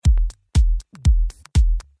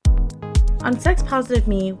On Sex Positive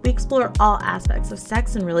Me, we explore all aspects of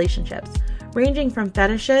sex and relationships, ranging from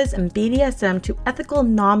fetishes and BDSM to ethical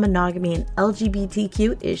non-monogamy and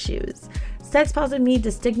LGBTQ issues. Sex Positive Me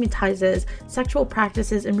destigmatizes sexual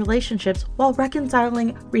practices and relationships while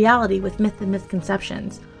reconciling reality with myth and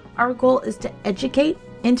misconceptions. Our goal is to educate,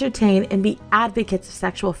 entertain, and be advocates of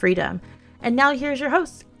sexual freedom. And now here's your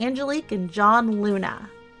hosts, Angelique and John Luna.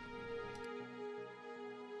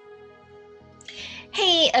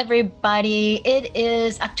 Hey everybody, it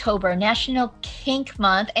is October, National Kink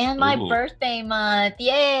Month, and my birthday month.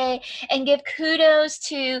 Yay! And give kudos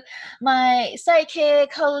to my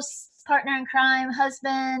sidekick, host, partner in crime,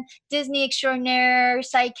 husband, Disney extraordinaire,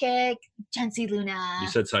 sidekick, Jency Luna. You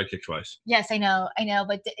said sidekick twice. Yes, I know,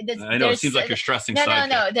 but I know, it seems like you're stressing sidekick.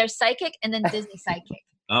 No, there's sidekick and then Disney sidekick.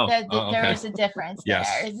 Okay. There is a difference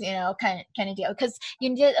Yes. there, kind of deal. Because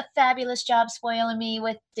you did a fabulous job spoiling me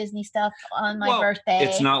with Disney stuff on my birthday.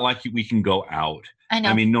 It's not like we can go out. I know.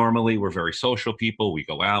 I mean, normally we're very social people. We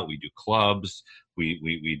go out, we do clubs,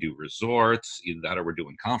 we do resorts, either that or we're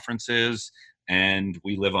doing conferences, and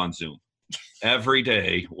we live on Zoom. Every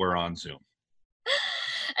day we're on Zoom.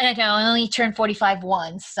 I know, I only turned 45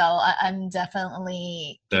 once, so I'm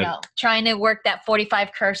definitely, trying to work that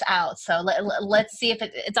 45 curse out. So let's see if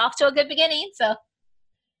it's off to a good beginning. So,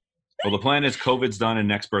 well, the plan is COVID's done and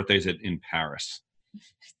next birthday's in Paris,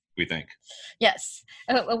 we think. Yes.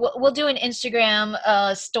 We'll do an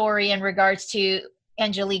Instagram story in regards to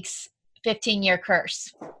Angelique's 15-year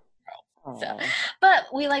curse. So, but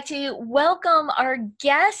we like to welcome our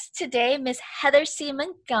guest today, Miss Heather C.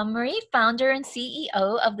 Montgomery, founder and CEO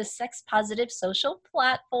of the sex positive social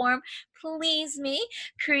platform PleazeMe,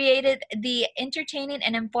 created the entertaining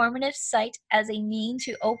and informative site as a means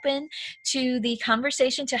to open to the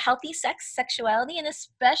conversation to healthy sex, sexuality, and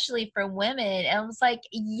especially for women. And I was like,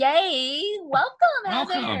 yay, welcome,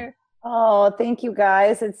 Heather. Oh, thank you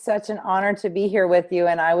guys. It's such an honor to be here with you.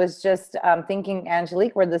 And I was just thinking,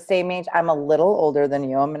 Angelique, we're the same age. I'm a little older than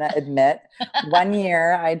you, I'm going to admit. 1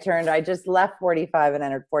 year I just left 45 and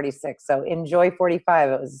entered 46. So enjoy 45.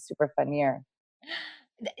 It was a super fun year.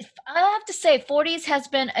 I have to say 40s has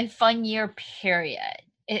been a fun year, period.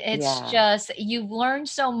 It's just, you've learned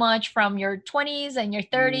so much from your 20s and your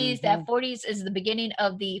 30s that 40s is the beginning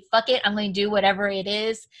of the fuck it, I'm going to do whatever it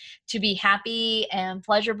is to be happy and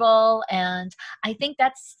pleasurable. And I think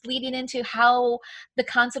that's leading into how the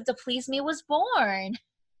concept of PleazeMe was born.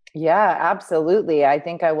 Yeah, absolutely. I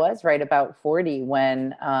think I was right about 40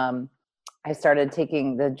 when I started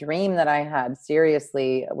taking the dream that I had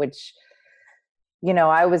seriously, which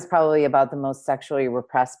I was probably about the most sexually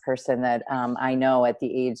repressed person that I know at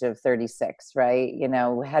the age of 36, right?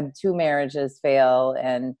 Had 2 marriages fail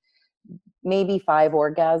and maybe 5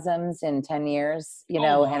 orgasms in 10 years, and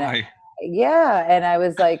I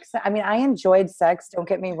was like, I enjoyed sex. Don't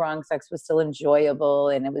get me wrong. Sex was still enjoyable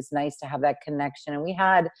and it was nice to have that connection. And we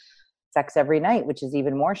had sex every night, which is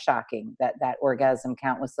even more shocking that orgasm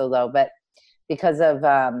count was so low. But because of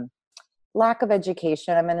lack of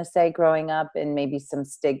education, I'm going to say, growing up, and maybe some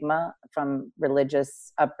stigma from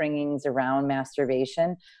religious upbringings around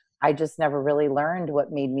masturbation, I just never really learned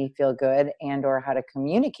what made me feel good and or how to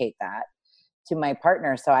communicate that to my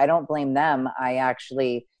partner. So I don't blame them. I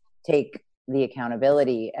actually take the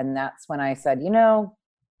accountability. And that's when I said,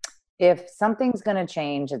 if something's going to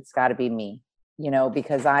change, it's got to be me,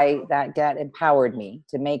 because that empowered me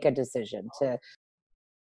to make a decision,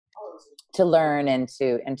 to learn and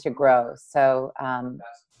to grow. So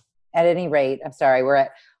at any rate, I'm sorry, we're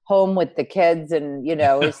at home with the kids and,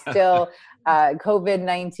 it's still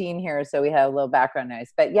COVID-19 here. So we have a little background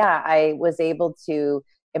noise. But yeah, I was able to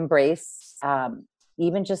embrace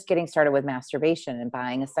even just getting started with masturbation and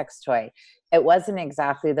buying a sex toy. It wasn't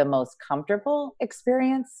exactly the most comfortable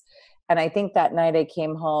experience. And I think that night I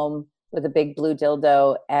came home with a big blue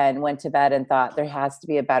dildo and went to bed and thought there has to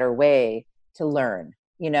be a better way to learn,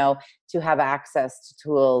 to have access to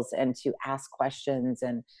tools and to ask questions.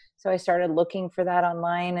 And so I started looking for that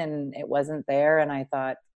online and it wasn't there. And I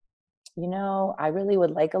thought, I really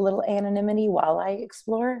would like a little anonymity while I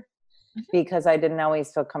explore, because I didn't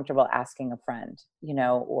always feel comfortable asking a friend,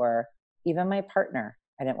 or even my partner.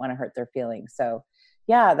 I didn't want to hurt their feelings. So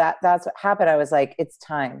yeah, that's what happened. I was like, it's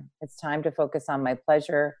time to focus on my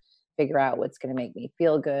pleasure, figure out what's going to make me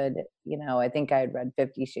feel good. I think I had read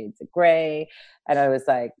 50 Shades of Grey and I was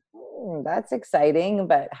like, that's exciting,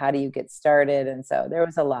 but how do you get started? And so there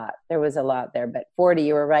was a lot there, but 40,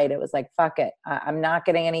 you were right. It was like, fuck it. I'm not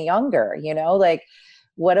getting any younger, like,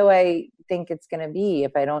 what do I think it's going to be?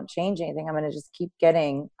 If I don't change anything, I'm going to just keep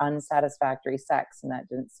getting unsatisfactory sex. And that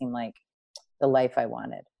didn't seem like the life I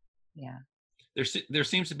wanted. Yeah. there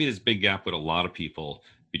seems to be this big gap with a lot of people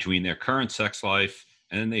between their current sex life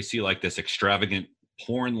and then they see like this extravagant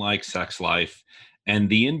porn-like sex life, and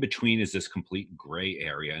the in between is this complete gray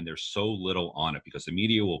area, and there's so little on it because the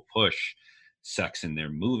media will push sex in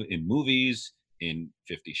in movies, in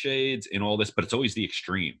 50 Shades, in all this, but it's always the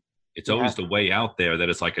extreme. It's always the way out there that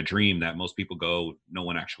it's like a dream that most people go, no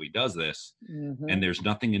one actually does this. And there's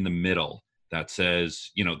nothing in the middle that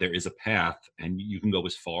says, there is a path and you can go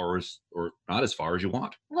as far as, or not as far as you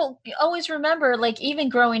want. Well, always remember, like even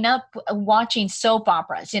growing up watching soap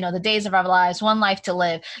operas, The Days of Our Lives, One Life to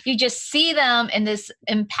Live, you just see them in this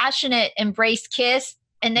impassionate embrace kiss.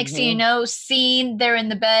 And next thing you know, scene, they're in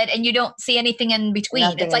the bed and you don't see anything in between.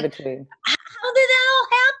 Nothing it's in like, between. How did that all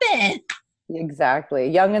happen? Exactly.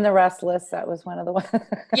 Young and the Restless. That was one of the ones.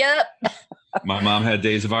 Yep. My mom had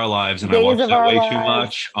Days of Our Lives, and Days I watched of that Our way too Lives.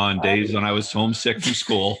 much on days when I was homesick from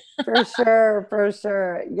school. For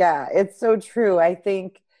sure. Yeah, it's so true. I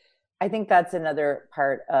think that's another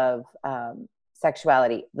part of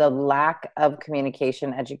sexuality. The lack of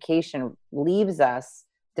communication education leaves us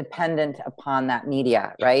dependent upon that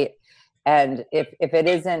media, right? And if it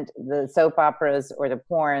isn't the soap operas or the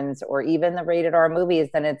porns or even the rated R movies,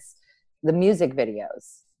 then it's the music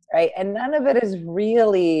videos, right? And none of it is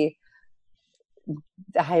really,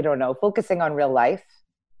 I don't know, focusing on real life,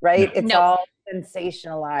 right? No. It's all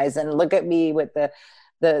sensationalized, and look at me with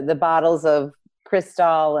the bottles of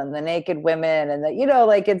Cristal and the naked women and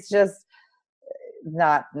it's just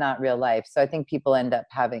not real life. So I think people end up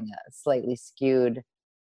having a slightly skewed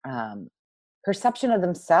perception of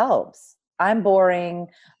themselves. I'm boring.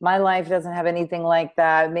 My life doesn't have anything like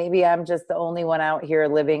that. Maybe I'm just the only one out here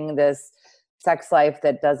living this sex life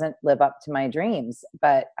that doesn't live up to my dreams.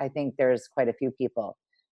 But I think there's quite a few people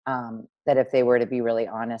that if they were to be really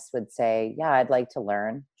honest would say, yeah, I'd like to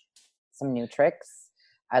learn some new tricks.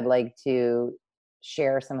 I'd like to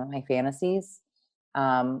share some of my fantasies.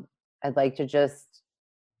 I'd like to just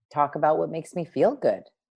talk about what makes me feel good,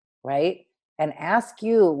 right? And ask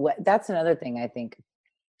you that's another thing I think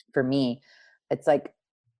for me. It's like,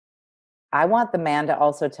 I want the man to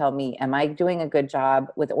also tell me, am I doing a good job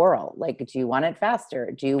with oral? Like, do you want it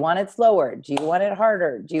faster? Do you want it slower? Do you want it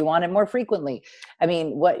harder? Do you want it more frequently? I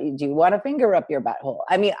mean, what do you want a finger up your butthole?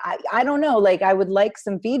 I mean, I don't know. Like, I would like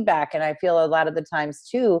some feedback. And I feel a lot of the times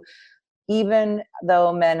too, even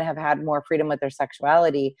though men have had more freedom with their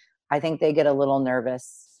sexuality, I think they get a little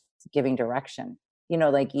nervous giving direction,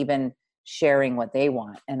 like even sharing what they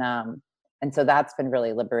want. And so that's been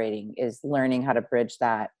really liberating, is learning how to bridge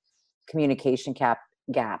that communication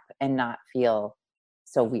gap and not feel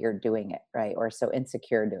so weird doing it, right? Or so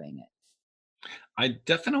insecure doing it. I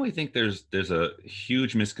definitely think there's a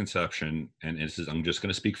huge misconception, and I'm just going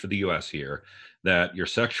to speak for the US here, that your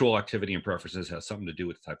sexual activity and preferences has something to do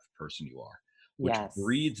with the type of person you are, which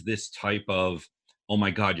breeds this type of, oh my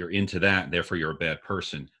God, you're into that, therefore you're a bad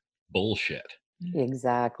person. Bullshit.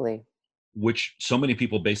 Exactly. Which so many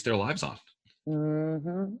people base their lives on.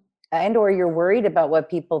 Mm-hmm. And or you're worried about what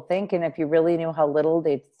people think, and if you really knew how little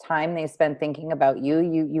time they spend thinking about you,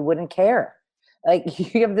 you wouldn't care. Like,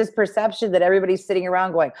 you have this perception that everybody's sitting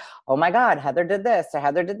around going, oh my God, Heather did this or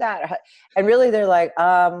Heather did that. And really they're like,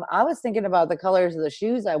 I was thinking about the colors of the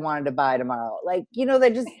shoes I wanted to buy tomorrow. Like,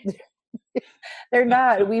 they just, they're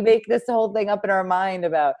not. We make this whole thing up in our mind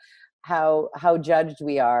about how judged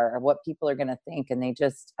we are or what people are going to think. And they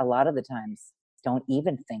just, a lot of the times, don't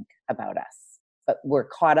even think about us. But we're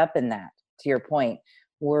caught up in that, to your point,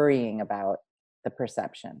 worrying about the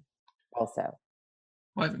perception also.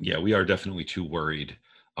 Well, yeah, we are definitely too worried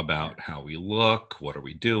about how we look, what are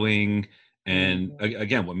we doing? And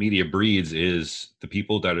again, what media breeds is the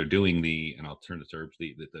people that are doing and I'll turn the terms,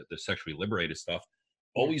 the sexually liberated stuff,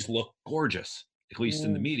 always look gorgeous, at least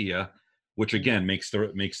in the media, which again makes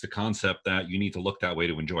the concept that you need to look that way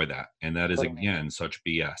to enjoy that. And that is, again, such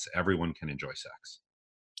BS. Everyone can enjoy sex.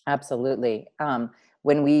 Absolutely.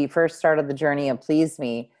 When we first started the journey of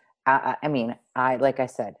PleazeMe, I like I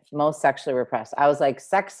said, most sexually repressed. I was like,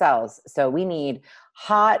 sex sells. So we need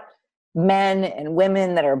hot men and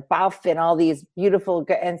women that are buff and all these beautiful.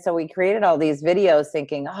 And so we created all these videos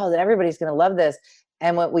thinking, oh, that everybody's going to love this.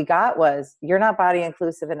 And what we got was, you're not body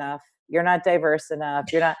inclusive enough. You're not diverse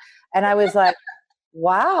enough. You're not. And I was like,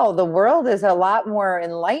 wow, the world is a lot more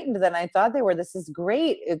enlightened than I thought they were. This is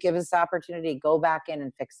great. It gives us the opportunity to go back in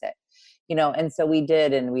and fix it, and so we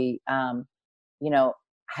did. And we,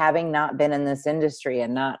 having not been in this industry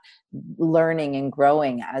and not learning and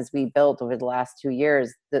growing as we built over the last 2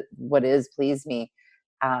 years, that what is PleazeMe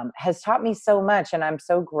has taught me so much. And I'm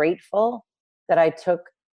so grateful that I took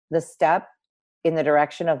the step in the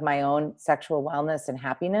direction of my own sexual wellness and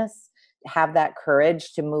happiness, have that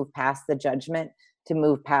courage to move past the judgment, to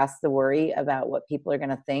move past the worry about what people are going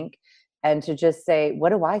to think, and to just say, what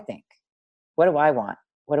do I think? What do I want?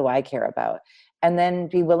 What do I care about? And then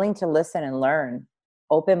be willing to listen and learn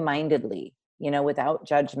open-mindedly, without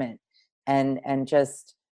judgment, and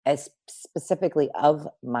just as specifically of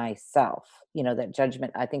myself, that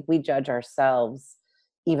judgment, I think we judge ourselves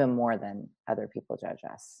even more than other people judge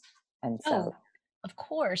us. And so, of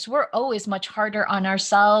course, we're always much harder on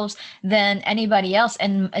ourselves than anybody else.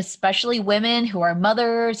 And especially women who are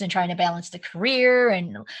mothers and trying to balance the career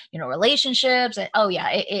and, relationships. And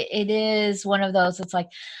it is one of those, it's like,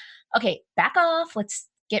 okay, back off. Let's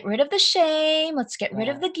get rid of the shame. Let's get rid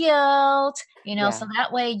of the guilt, so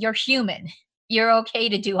that way you're human. You're okay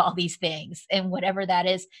to do all these things and whatever that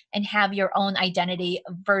is, and have your own identity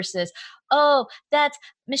versus, oh, that's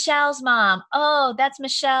Michelle's mom. Oh, that's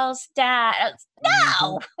Michelle's dad.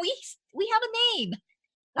 No, we have a name.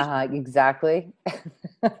 Exactly.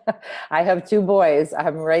 I have 2 boys.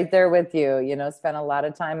 I'm right there with you, spent a lot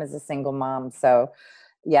of time as a single mom. So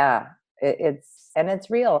yeah, it's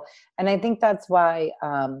real. And I think that's why,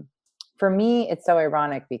 for me, it's so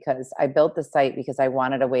ironic because I built the site because I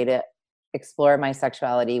wanted a way to explore my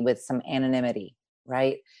sexuality with some anonymity,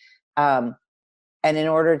 right? And in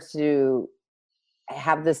order to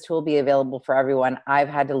have this tool be available for everyone, I've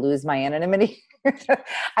had to lose my anonymity.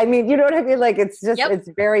 I mean, you know what I mean? Like, it's just, It's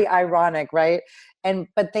very ironic, right?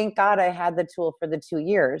 But thank God I had the tool for the 2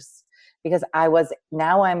 years, because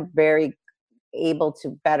now I'm very able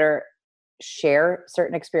to better share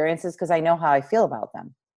certain experiences because I know how I feel about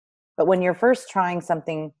them. But when you're first trying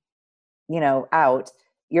something, out,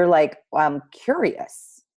 you're like, well, I'm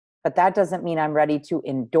curious, but that doesn't mean I'm ready to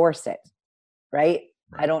endorse it, right?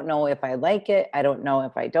 I don't know if I like it. I don't know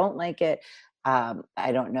if I don't like it. I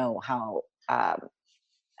don't know how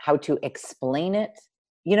to explain it.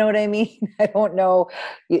 You know what I mean? I don't know.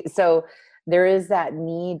 So there is that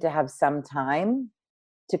need to have some time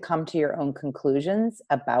to come to your own conclusions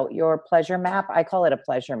about your pleasure map. I call it a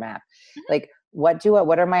pleasure map. Mm-hmm. Like,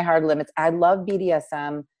 what are my hard limits? I love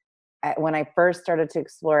BDSM. When I first started to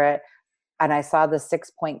explore it, and I saw the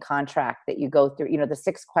 6-point contract that you go through, the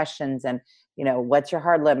 6 questions, and, what's your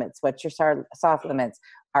hard limits? What's your soft limits?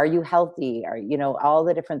 Are you healthy? Are, all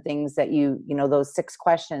the different things that those 6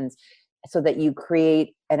 questions, so that you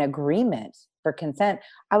create an agreement for consent.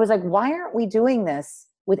 I was like, why aren't we doing this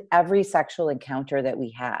with every sexual encounter that we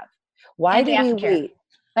have? Why do we wait?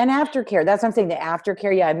 And aftercare. That's what I'm saying. The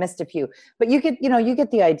aftercare. Yeah, I missed a few, but you get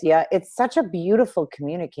the idea. It's such a beautiful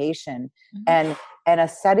communication, mm-hmm. and a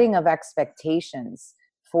setting of expectations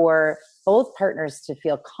for both partners to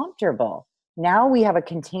feel comfortable. Now we have a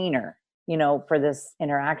container, for this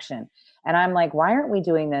interaction. And I'm like, why aren't we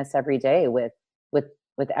doing this every day with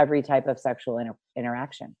every type of sexual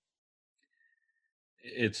interaction?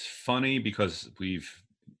 It's funny because we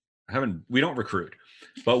don't recruit,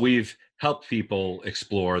 but we've helped people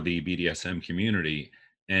explore the BDSM community.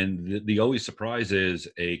 And the always surprise is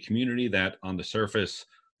a community that on the surface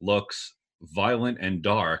looks violent and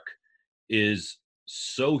dark is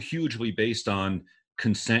so hugely based on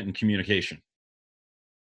consent and communication.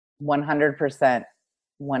 100%.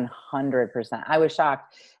 100%. I was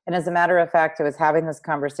shocked. And as a matter of fact, I was having this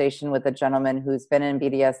conversation with a gentleman who's been in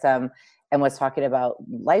BDSM and was talking about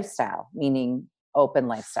lifestyle, meaning open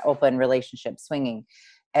lifestyle, open relationship, swinging.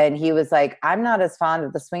 And he was like, I'm not as fond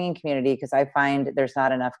of the swinging community because I find there's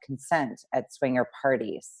not enough consent at swinger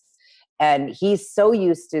parties. And he's so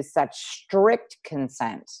used to such strict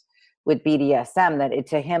consent with BDSM that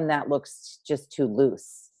to him, that looks just too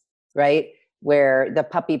loose, right? Where the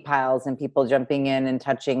puppy piles and people jumping in and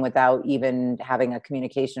touching without even having a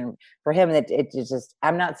communication. For him, it just,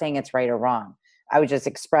 I'm not saying it's right or wrong. I was just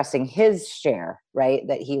expressing his share, right?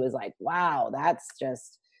 That he was like, wow, that's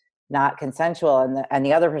just not consensual. And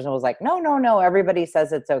the other person was like, no, everybody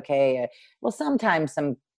says it's okay. Well, sometimes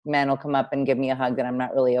some men will come up and give me a hug that I'm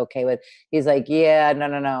not really okay with. He's like, yeah, no,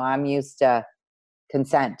 I'm used to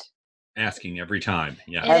consent. Asking every time.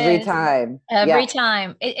 Yeah. Every time.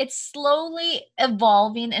 It's slowly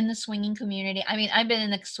evolving in the swinging community. I mean, I've been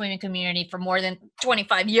in the swinging community for more than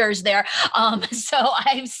 25 years there. So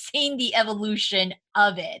I've seen the evolution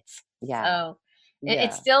of it. Yeah. So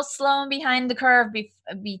It's still slowing behind the curve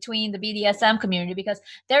between the BDSM community, because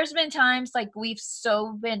there's been times like we've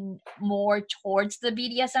been more towards the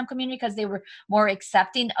BDSM community because they were more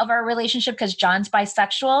accepting of our relationship, because John's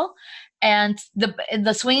bisexual, and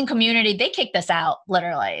the swinging community, they kicked us out.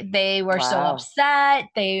 Literally, they were so upset.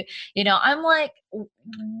 I'm like,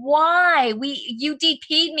 why? You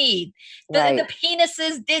DP'd me. The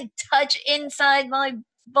penises did touch inside my.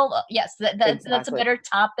 Yes, that's a better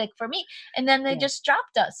topic for me. And then they just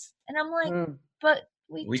dropped us, and I'm like, but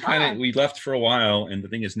we left for a while, and the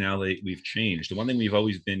thing is now we've changed. The one thing we've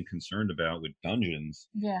always been concerned about with dungeons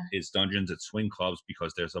is dungeons at swing clubs,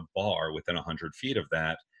 because there's a bar within 100 feet of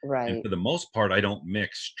that. Right. And for the most part, I don't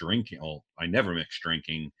mix drinking. Well, I never mix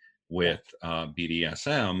drinking with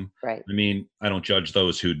BDSM. Right. I mean, I don't judge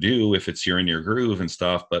those who do if you're in your groove and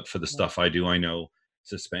stuff, but for the stuff I do, I know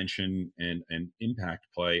suspension and impact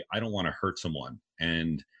play, I don't want to hurt someone.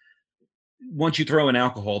 And once you throw in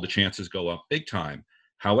alcohol, the chances go up big time.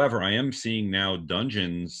 However, I am seeing now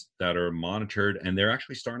dungeons that are monitored, and they're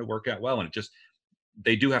actually starting to work out well. And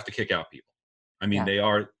they do have to kick out people. I mean, they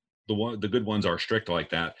are the good ones are strict like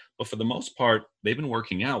that, but for the most part, they've been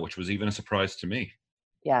working out, which was even a surprise to me.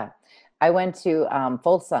 Yeah. I went to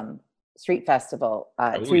Folsom Street Festival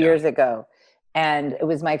 2 years ago, and it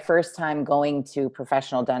was my first time going to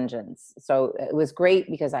professional dungeons. So it was great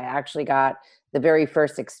because I actually got the very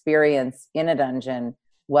first experience in a dungeon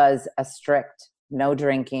was a strict no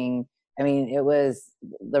drinking. I mean, it was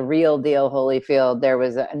the real deal Holyfield. There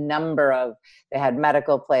was a number of, they had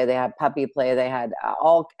medical play, they had puppy play, they had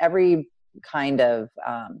every kind of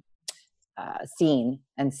scene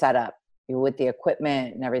and setup with the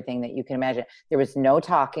equipment and everything that you can imagine. There was no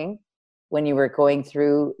talking when you were going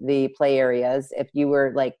through the play areas. If you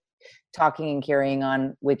were like talking and carrying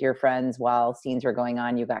on with your friends while scenes were going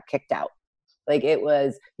on, you got kicked out. Like it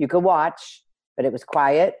was, you could watch, but it was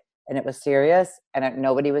quiet and it was serious, and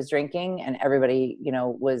nobody was drinking, and everybody,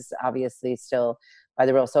 was obviously still by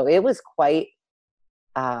the rules. So it was quite,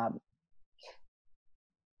 how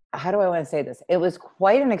do I want to say this? It was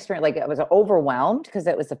quite an experience. Like I was overwhelmed because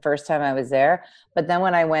it was the first time I was there. But then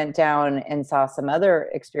when I went down and saw some other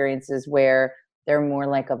experiences where they're more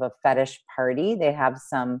like of a fetish party, they have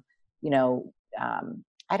some,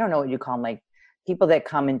 I don't know what you call them, like people that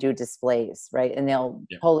come and do displays, right? And they'll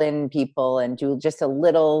pull in people and do just a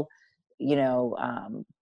little,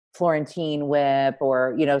 Florentine whip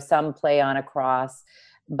or, some play on a cross,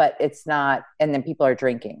 but it's not, and then people are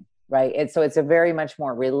drinking. Right. And so it's a very much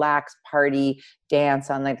more relaxed party dance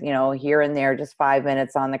on like, here and there, just 5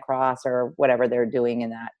 minutes on the cross or whatever they're doing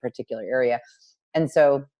in that particular area. And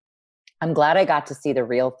so I'm glad I got to see the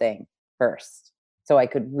real thing first, so I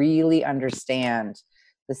could really understand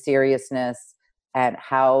the seriousness and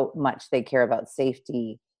how much they care about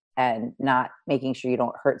safety and not making sure you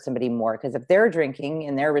don't hurt somebody more. Because if they're drinking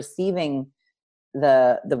and they're receiving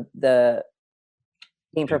the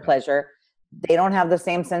game for pleasure, they don't have the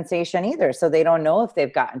same sensation either. So they don't know if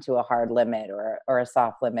they've gotten to a hard limit or a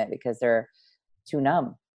soft limit because they're too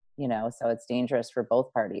numb, so it's dangerous for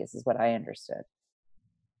both parties is what I understood.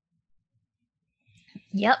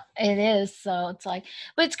 Yep, it is. So it's like,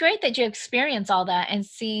 but it's great that you experience all that and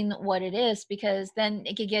seeing what it is, because then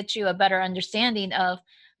it could get you a better understanding of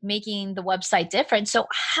making the website different. So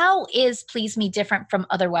how is PleazeMe different from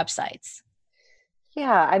other websites?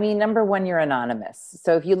 Yeah, I mean, number one, you're anonymous.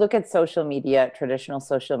 So if you look at social media, traditional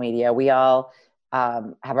social media, we all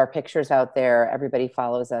have our pictures out there. Everybody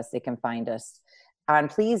follows us. They can find us. On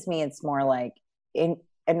PleazeMe, it's more like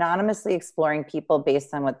anonymously exploring people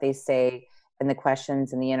based on what they say and the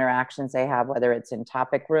questions and the interactions they have, whether it's in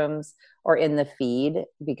topic rooms or in the feed,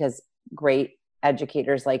 because great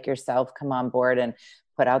educators like yourself come on board and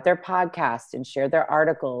put out their podcast and share their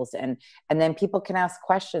articles. And then people can ask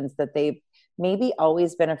questions that they've maybe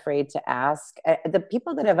always been afraid to ask. The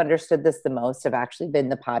people that have understood this the most have actually been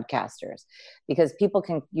the podcasters, because people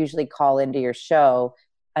can usually call into your show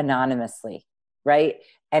anonymously, right?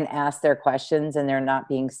 And ask their questions, and they're not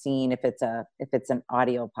being seen if it's an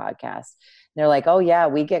audio podcast. They're like, oh yeah,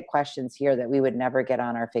 we get questions here that we would never get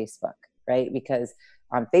on our Facebook, right? Because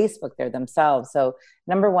on Facebook, they're themselves. So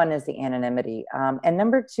number one is the anonymity. And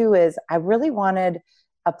number two is I really wanted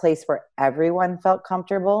a place where everyone felt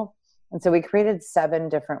comfortable. And so we created 7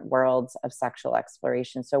 different worlds of sexual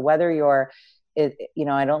exploration. So whether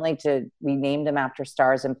I don't like we named them after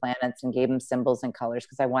stars and planets and gave them symbols and colors,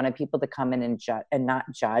 because I wanted people to come in and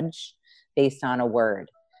not judge based on a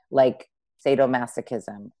word like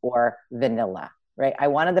sadomasochism or vanilla, right? I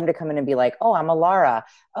wanted them to come in and be like, oh, I'm a Lara.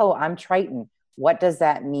 Oh, I'm Triton. What does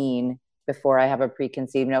that mean before I have a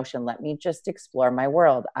preconceived notion. Let me just explore my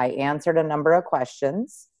world. I answered a number of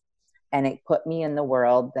questions, and it put me in the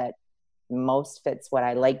world that most fits what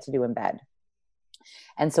I like to do in bed.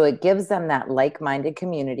 And so it gives them that like-minded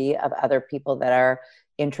community of other people that are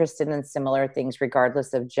interested in similar things,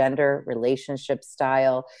 regardless of gender, relationship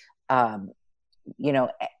style,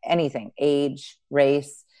 anything, age,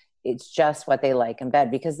 race. It's just what they like in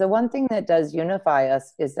bed. Because the one thing that does unify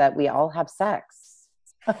us is that we all have sex.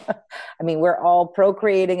 I mean, we're all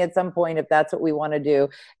procreating at some point if that's what we want to do,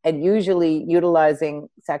 and usually utilizing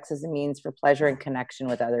sex as a means for pleasure and connection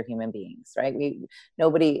with other human beings, right?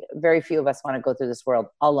 Very few of us want to go through this world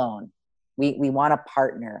alone. We want a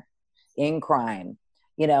partner in crime,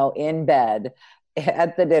 in bed,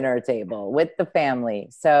 at the dinner table, with the family.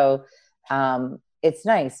 So it's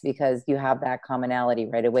nice because you have that commonality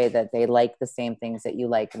right away, that they like the same things that you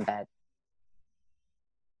like in bed.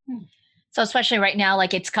 So especially right now,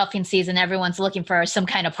 like it's cuffing season, everyone's looking for some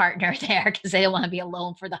kind of partner there because they don't want to be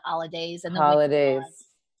alone for the holidays. And holidays.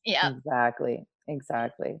 Yeah,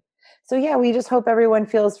 Exactly. So yeah, we just hope everyone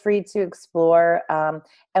feels free to explore. And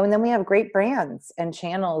then we have great brands and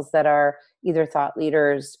channels that are either thought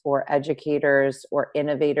leaders or educators or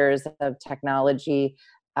innovators of technology,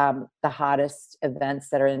 the hottest events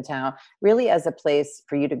that are in town, really as a place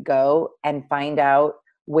for you to go and find out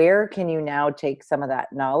where can you now take some of that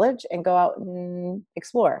knowledge and go out and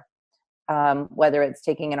explore. Whether it's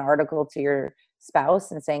taking an article to your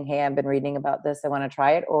spouse and saying, hey, I've been reading about this, I want to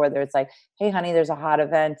try it. Or whether it's like, hey, honey, there's a hot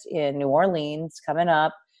event in New Orleans coming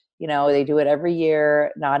up. They do it every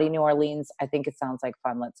year. Naughty New Orleans. I think it sounds like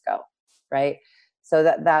fun. Let's go. Right. So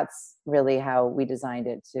that's really how we designed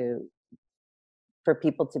it, for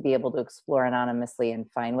people to be able to explore anonymously and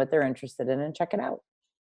find what they're interested in and check it out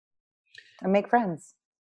and make friends.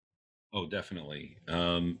 Oh, definitely.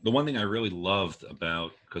 The one thing I really loved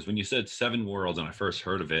about, because when you said 7 worlds and I first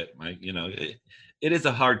heard of it, it is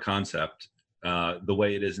a hard concept, the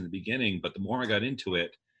way it is in the beginning. But the more I got into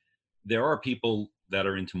it, there are people that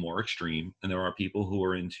are into more extreme, and there are people who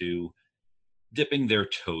are into dipping their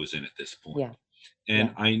toes in at this point. Yeah.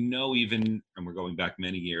 And I know, even, and we're going back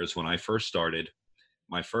many years, when I first started,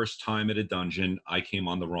 my first time at a dungeon, I came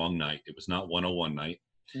on the wrong night. It was not 101 night.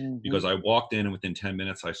 Mm-hmm. Because I walked in and within 10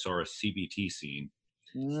 minutes, I saw a CBT scene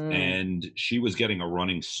and she was getting a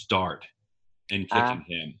running start and kicking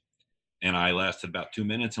him. And I lasted about 2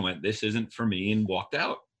 minutes and went, this isn't for me, and walked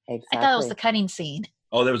out. Exactly. I thought it was the cutting scene.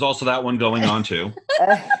 Oh, there was also that one going on too.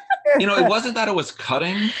 It wasn't that it was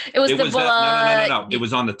cutting. It was the blood. No. It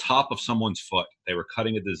was on the top of someone's foot. They were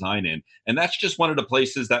cutting a design in. And that's just one of the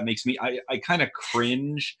places that makes me, I kind of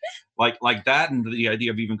cringe like that. And the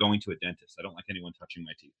idea of even going to a dentist. I don't like anyone touching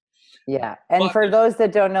my teeth. Yeah. And for those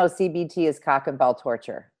that don't know, CBT is cock and ball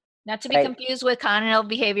torture. Not to be confused with cognitive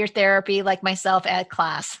behavior therapy, like myself at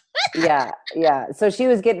class. Yeah. So she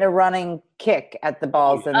was getting a running kick at the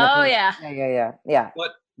balls. Yeah.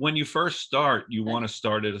 But when you first start, you want to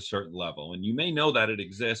start at a certain level, and you may know that it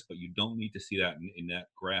exists, but you don't need to see that in that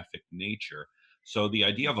graphic nature. So the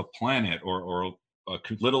idea of a planet or a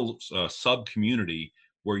little sub community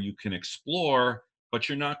where you can explore, but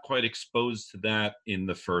you're not quite exposed to that in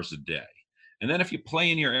the first day. And then if you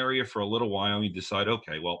play in your area for a little while, you decide,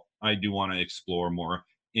 okay, well, I do want to explore more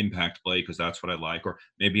impact play because that's what I like, or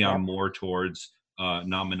maybe I'm more towards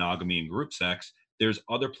non-monogamy and group sex. There's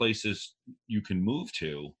other places you can move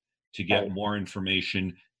to get more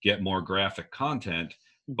information, get more graphic content.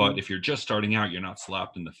 Mm-hmm. But if you're just starting out, you're not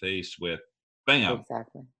slapped in the face with bam.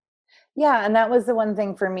 Exactly. Yeah. And that was the one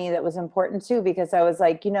thing for me that was important too, because I was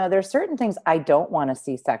like, there's certain things I don't want to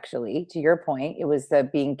see sexually. To your point, it was the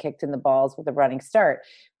being kicked in the balls with a running start.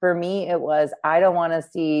 For me, it was, I don't want to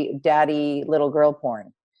see daddy little girl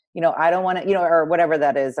porn. I don't want to, or whatever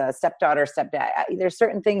that is, stepdaughter, stepdad. There's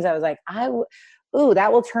certain things I was like,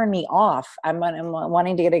 that will turn me off. I'm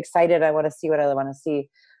wanting to get excited. I want to see what I want to see.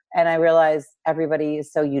 And I realized everybody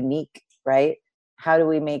is so unique, right? How do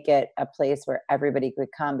we make it a place where everybody could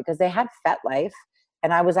come? Because they had FetLife,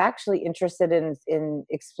 and I was actually interested in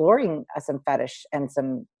exploring some fetish and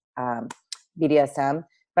some BDSM,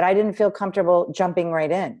 but I didn't feel comfortable jumping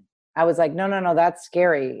right in. I was like, no, that's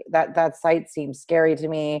scary. That site seems scary to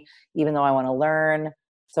me, even though I want to learn.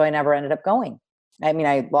 So I never ended up going. I mean,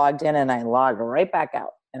 I logged in and I logged right back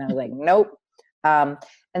out, and I was like, nope.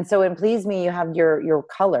 And so in PleazeMe, you have your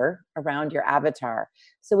color around your avatar.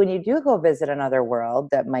 So when you do go visit another world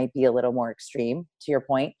that might be a little more extreme, to your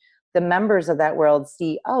point, the members of that world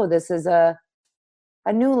see, oh, this is a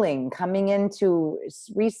newling coming into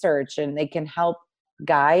research, and they can help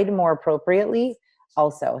guide more appropriately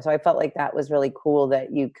also. So I felt like that was really cool,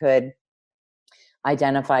 that you could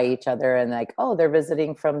identify each other and like, oh, they're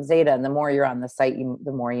visiting from Zeta. And the more you're on the site,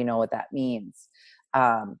 the more you know what that means.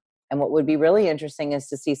 And what would be really interesting is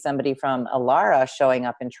to see somebody from Alara showing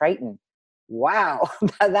up in Triton. Wow,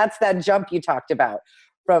 that's that jump you talked about,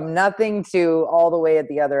 from nothing to all the way at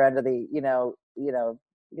the other end of the,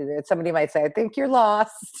 somebody might say, I think you're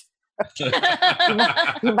lost.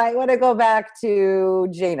 you might want to go back to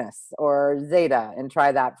Janus or Zeta and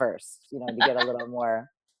try that first, to get a little more.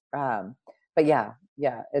 But yeah,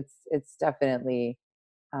 it's definitely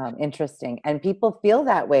interesting. And people feel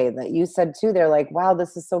that way that you said too. They're like, wow,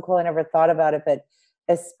 this is so cool. I never thought about it. But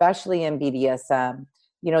especially in BDSM,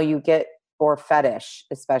 you get, or fetish,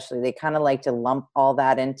 especially, they kind of like to lump all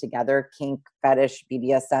that in together. Kink, fetish,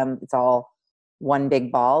 BDSM, it's all one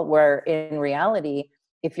big ball. Where in reality,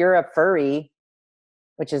 if you're a furry,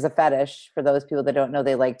 which is a fetish, for those people that don't know,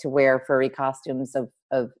 they like to wear furry costumes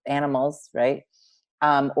of animals, right?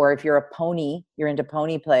 Or if you're a pony, you're into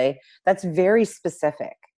pony play, that's very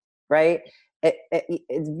specific, right?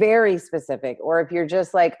 It's very specific. Or if you're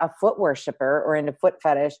just like a foot worshiper or into foot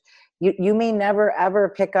fetish, you may never ever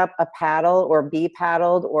pick up a paddle or be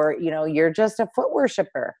paddled, or, you're just a foot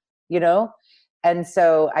worshiper, And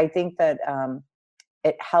so I think that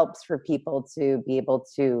it helps for people to be able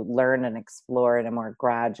to learn and explore in a more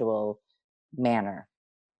gradual manner.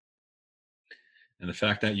 And the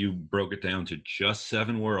fact that you broke it down to just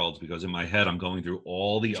 7 worlds, because in my head, I'm going through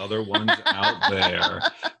all the other ones out there,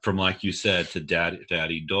 from, like you said, to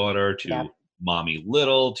daddy, daughter, to mommy,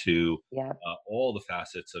 little, to all the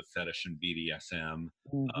facets of fetish and BDSM,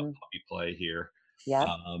 puppy play here.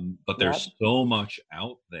 But there's so much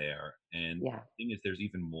out there. And the thing is, there's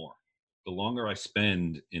even more. The longer I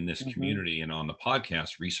spend in this community and on the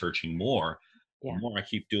podcast researching more, the more I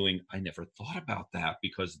keep doing, I never thought about that,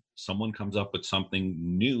 because someone comes up with something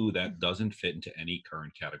new that doesn't fit into any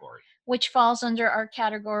current category. Which falls under our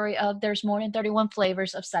category of there's more than 31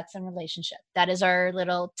 flavors of sex and relationship. That is our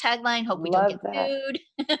little tagline. Hope we don't get sued.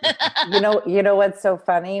 You know what's so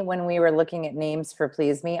funny? When we were looking at names for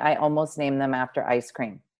PleazeMe, I almost named them after ice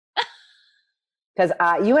cream. Because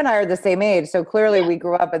you and I are the same age, so clearly we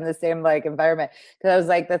grew up in the same environment. Because I was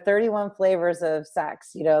like, the 31 flavors of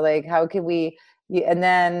sex, how could we? And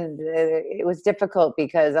then it was difficult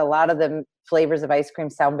because a lot of the flavors of ice cream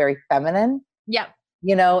sound very feminine. Yeah.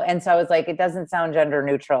 And so I was like, it doesn't sound gender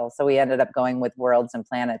neutral. So we ended up going with worlds and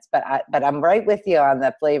planets. But I'm right with you on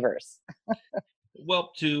the flavors.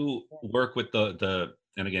 Well, to work with the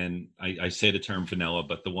and again, I say the term vanilla,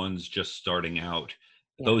 but the ones just starting out,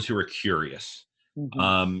 those who are curious.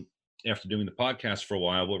 After doing the podcast for a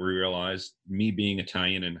while, what we realized, me being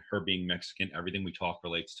Italian and her being Mexican, everything we talk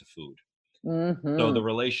relates to food. So the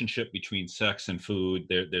relationship between sex and food,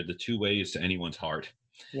 they're the two ways to anyone's heart.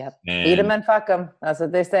 Yep. Eat them and fuck them. That's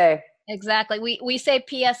what they say. Exactly. We say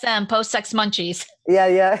PSM, post-sex munchies.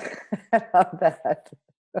 Yeah. I love that.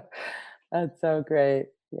 That's so great.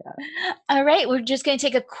 Yeah. All right. We're just going to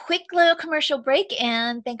take a quick little commercial break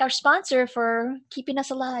and thank our sponsor for keeping us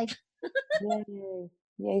alive.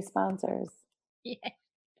 Yay, sponsors. Yeah.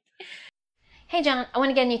 Hey, John, I want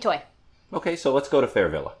to get a new toy. Okay, so let's go to Fair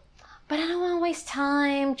Villa. But I don't want to waste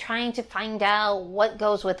time trying to find out what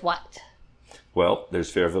goes with what. Well,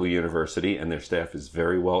 there's Fairville University, and their staff is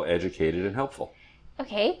very well educated and helpful.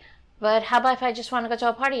 Okay, but how about if I just want to go to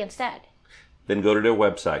a party instead? Then go to their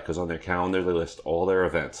website, because on their calendar they list all their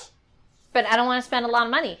events. But I don't want to spend a lot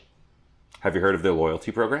of money. Have you heard of their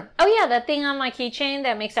loyalty program? Oh yeah, that thing on my keychain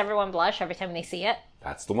that makes everyone blush every time they see it.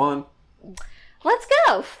 That's the one. Let's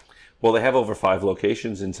go. Well, they have over 5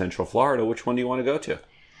 locations in Central Florida. Which one do you want to go to?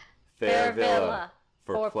 Fair Villa.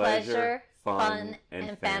 For pleasure, fun,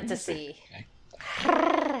 and fantasy.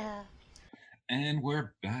 And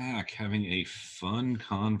we're back having a fun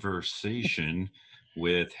conversation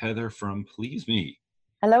with Heather from PleazeMe.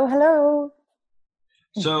 Hello.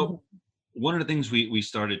 So one of the things we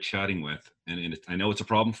started chatting with, and I know it's a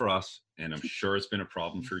problem for us, and I'm sure it's been a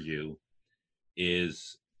problem for you,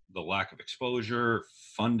 is the lack of exposure,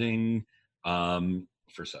 funding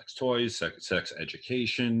for sex toys, sex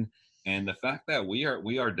education, and the fact that we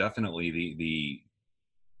are definitely the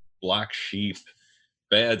black sheep,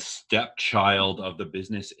 bad stepchild of the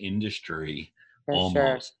business industry.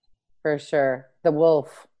 For sure. The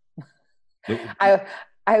wolf. I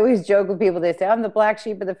always joke with people. They say, I'm the black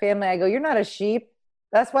sheep of the family. I go, you're not a sheep.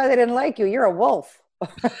 That's why they didn't like you. You're a wolf.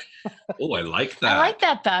 Oh, I like that. I like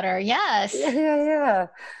that better. Yes. Yeah.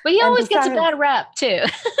 But he always gets a bad rep too.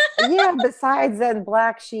 Yeah. Besides that,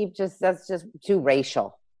 black sheep, that's just too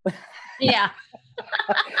racial. Yeah.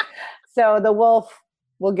 So the wolf,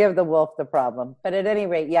 we'll give the wolf the problem. But at any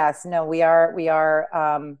rate, yes, no, we are,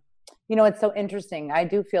 It's so interesting. I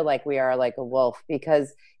do feel like we are like a wolf,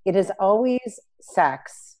 because it is always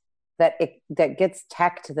sex that gets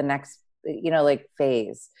tech to the next, like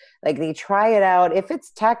phase. Like they try it out. If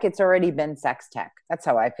it's tech, it's already been sex tech. That's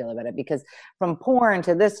how I feel about it, because from porn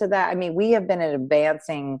to this to that, I mean, we have been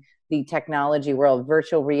advancing the technology world,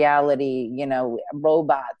 virtual reality,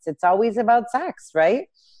 robots. It's always about sex, right?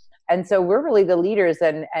 And so we're really the leaders,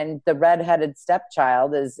 and the redheaded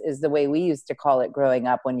stepchild is the way we used to call it growing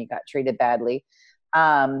up when you got treated badly.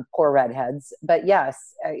 Poor redheads. But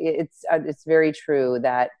yes, it's very true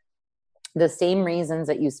that the same reasons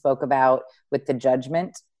that you spoke about with the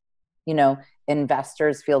judgment,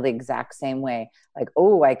 investors feel the exact same way. Like,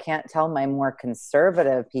 oh, I can't tell my more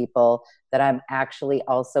conservative people that I'm actually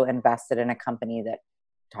also invested in a company that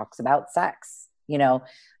talks about sex.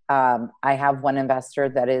 I have one investor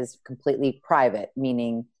that is completely private,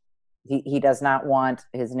 meaning he does not want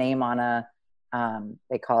his name on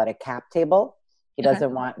they call it a cap table. He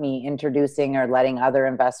doesn't want me introducing or letting other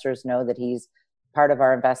investors know that he's part of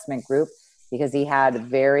our investment group, because he had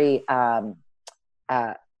very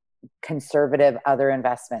conservative other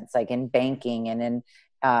investments, like in banking and in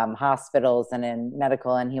hospitals and in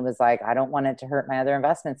medical. And he was like, I don't want it to hurt my other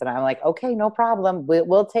investments. And I'm like, okay, no problem.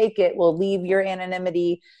 We'll take it. We'll leave your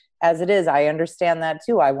anonymity as it is. I understand that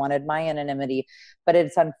too. I wanted my anonymity, but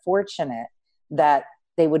it's unfortunate that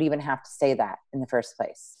they would even have to say that in the first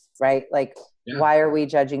place, right? Like, why are we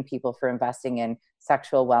judging people for investing in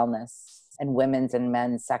sexual wellness and women's and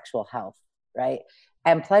men's sexual health, right?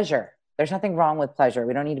 And pleasure. There's nothing wrong with pleasure.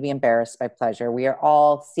 We don't need to be embarrassed by pleasure. We are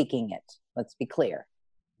all seeking it. Let's be clear.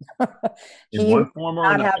 In one form or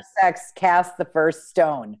another. Not have sex, cast the first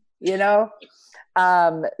stone,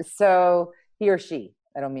 So he or she,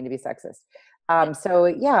 I don't mean to be sexist. So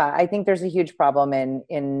yeah, I think there's a huge problem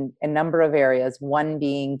in a number of areas, one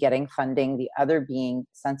being getting funding, the other being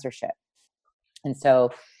censorship. And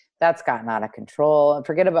so that's gotten out of control. And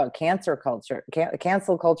forget about cancer culture.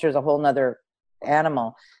 Cancel culture is a whole nother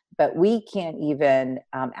animal, but we can't even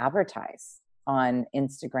advertise on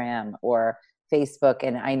Instagram or Facebook.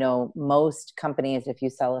 And I know most companies, if you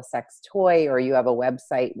sell a sex toy or you have a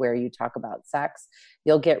website where you talk about sex,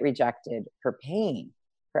 you'll get rejected for paying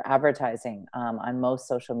for advertising on most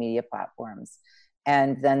social media platforms.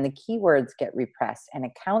 And then the keywords get repressed and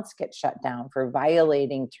accounts get shut down for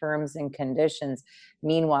violating terms and conditions.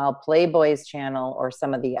 Meanwhile, Playboy's channel or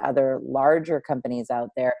some of the other larger companies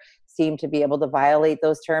out there seem to be able to violate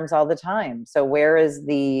those terms all the time. So where is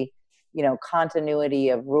the, continuity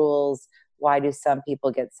of rules? Why do some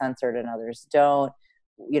people get censored and others don't?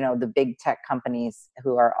 The big tech companies,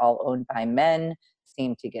 who are all owned by men,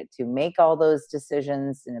 seem to get to make all those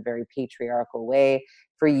decisions in a very patriarchal way.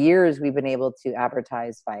 For years, we've been able to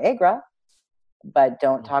advertise Viagra, but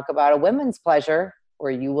don't talk about a women's pleasure,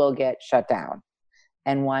 or you will get shut down.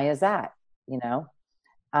 And why is that?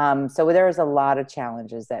 So there's a lot of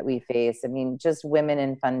challenges that we face. I mean, just women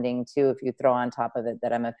in funding too, if you throw on top of it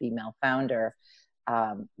that I'm a female founder,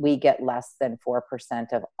 we get less than 4%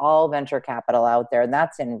 of all venture capital out there. And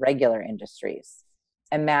that's in regular industries.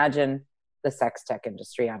 Imagine the sex tech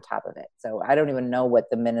industry on top of it. So I don't even know what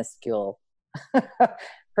the minuscule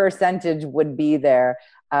percentage would be there.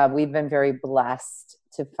 We've been very blessed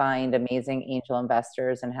to find amazing angel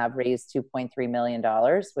investors and have raised $2.3 million,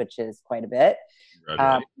 which is quite a bit.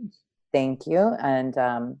 Thank you. And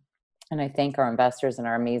I thank our investors and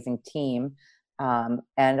our amazing team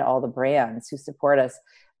and all the brands who support us.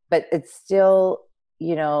 But it's still,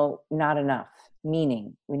 not enough.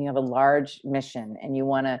 Meaning, when you have a large mission and you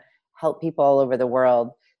want to help people all over the world.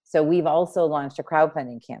 So we've also launched a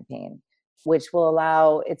crowdfunding campaign, which will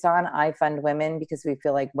allow, it's on I Fund Women, because we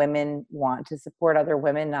feel like women want to support other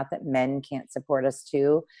women, not that men can't support us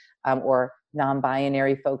too, or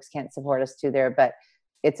non-binary folks can't support us too there, but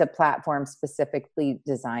it's a platform specifically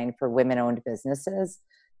designed for women-owned businesses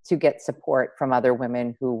to get support from other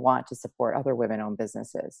women who want to support other women-owned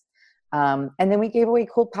businesses. And then we gave away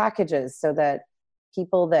cool packages so that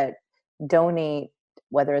people that donate,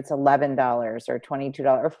 whether it's $11 or $22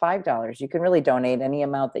 or $5, you can really donate any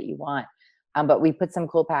amount that you want. But we put some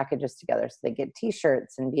cool packages together. So they get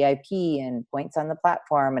t-shirts and VIP and points on the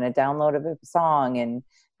platform and a download of a song and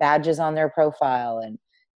badges on their profile and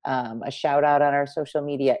a shout out on our social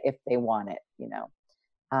media if they want it,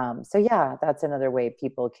 So yeah, that's another way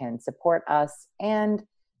people can support us and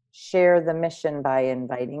share the mission by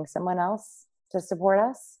inviting someone else to support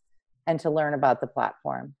us and to learn about the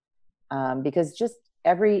platform. Because just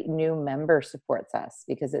every new member supports us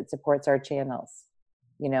because it supports our channels.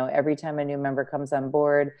 Every time a new member comes on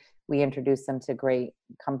board, we introduce them to great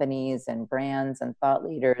companies and brands and thought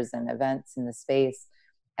leaders and events in the space.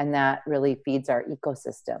 And that really feeds our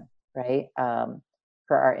ecosystem, right?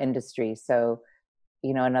 For our industry. So,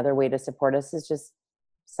 another way to support us is just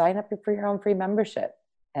sign up for your own free membership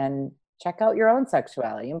and check out your own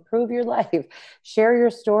sexuality, improve your life, share your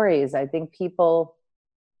stories. I think a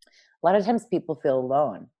lot of times people feel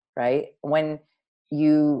alone, right? When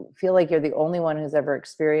you feel like you're the only one who's ever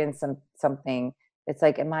experienced something, it's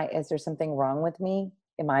like, is there something wrong with me?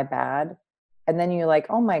 Am I bad? And then you're like,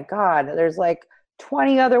 oh my God, there's like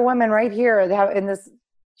 20 other women right here in this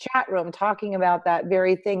chat room talking about that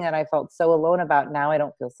very thing that I felt so alone about. Now I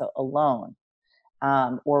don't feel so alone,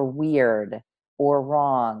 or weird or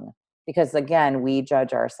wrong, because again, we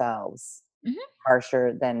judge ourselves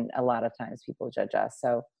harsher than a lot of times people judge us.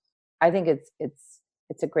 So I think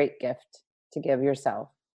it's a great gift to give yourself,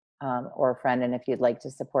 or a friend. And if you'd like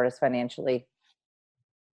to support us financially,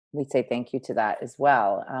 we say thank you to that as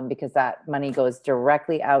well, because that money goes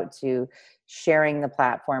directly out to sharing the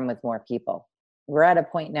platform with more people. We're at a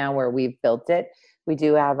point now where we've built it. We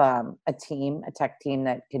do have a tech team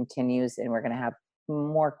that continues, and we're going to have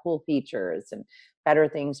more cool features and better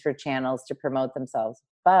things for channels to promote themselves.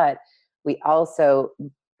 But we also,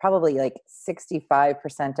 probably like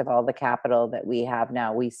 65% of all the capital that we have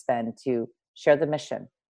now, we spend to share the mission,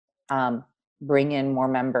 bring in more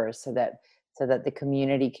members so that the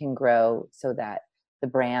community can grow, so that the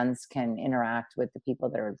brands can interact with the people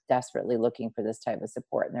that are desperately looking for this type of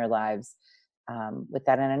support in their lives, with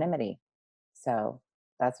that anonymity. So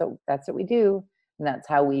that's what we do. And that's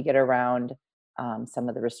how we get around some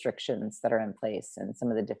of the restrictions that are in place and some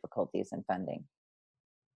of the difficulties in funding.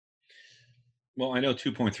 Well, I know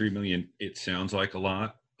 2.3 million, it sounds like a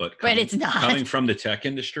lot, but it's not. Coming from the tech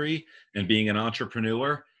industry and being an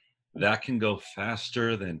entrepreneur, that can go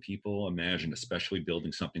faster than people imagine, especially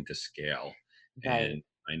building something to scale. Right. And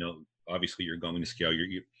I know obviously you're going to scale.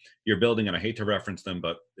 You're building, and I hate to reference them,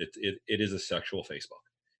 but it is a sexual Facebook.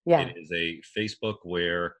 Yeah. It is a Facebook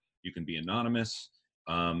where you can be anonymous.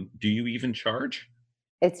 Do you even charge?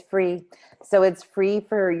 It's free. So it's free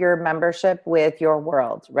for your membership with your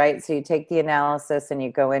world, right? So you take the analysis and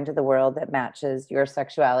you go into the world that matches your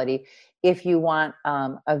sexuality. If you want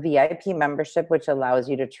a VIP membership, which allows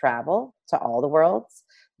you to travel to all the worlds,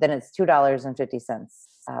 then it's $2.50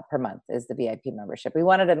 per month is the VIP membership. We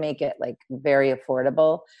wanted to make it like very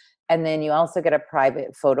affordable. And then you also get a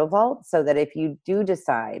private photo vault, so that if you do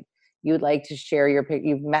decide you'd like to share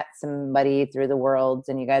you've met somebody through the worlds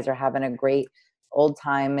and you guys are having a great old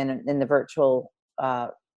time in the virtual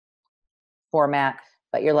format,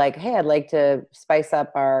 but you're like, hey, I'd like to spice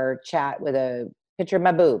up our chat with a picture of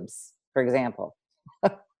my boobs, for example.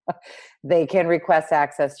 They can request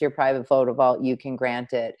access to your private photo vault. You can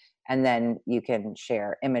grant it, and then you can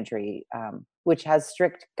share imagery, which has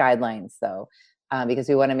strict guidelines though, because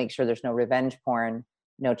we want to make sure there's no revenge porn,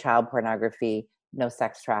 no child pornography, no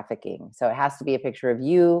sex trafficking. So it has to be a picture of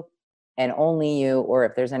you and only you, or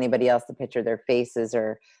if there's anybody else, the picture, their faces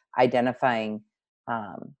or identifying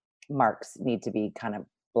marks need to be kind of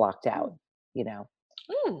blocked out,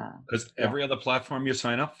 Because every other platform you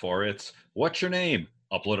sign up for, it's what's your name?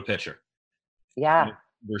 Upload a picture. Yeah.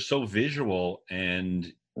 We're so visual,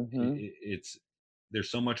 and there's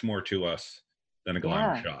so much more to us than a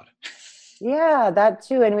glamour shot. Yeah, that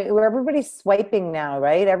too. And where everybody's swiping now,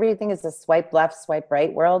 right? Everything is a swipe left, swipe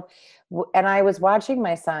right world. And I was watching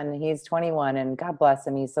my son, he's 21, and God bless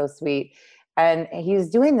him, he's so sweet. And he's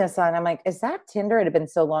doing this I'm like, is that Tinder? It had been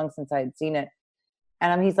so long since I had seen it.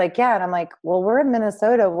 And he's like, yeah. And I'm like, well, we're in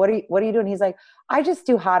Minnesota. What are you doing? He's like, I just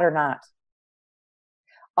do hot or not.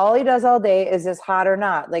 All he does all day is just hot or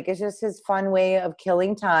not. Like, it's just his fun way of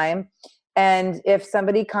killing time. And if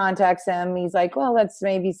somebody contacts him, he's like, well, that's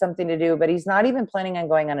maybe something to do, but he's not even planning on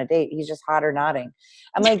going on a date. He's just hot or nodding.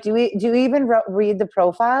 I'm like, do you even read the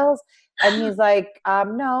profiles? And he's like,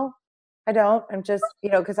 no, I don't. I'm just,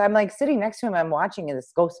 cause I'm like sitting next to him, I'm watching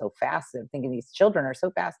this go so fast. I'm thinking these children are so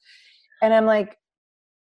fast. And I'm like,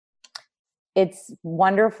 it's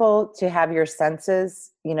wonderful to have your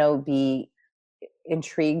senses, be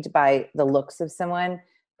intrigued by the looks of someone,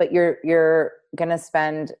 but you're going to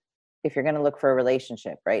spend, if you're going to look for a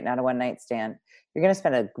relationship, right? Not a one night stand, you're going to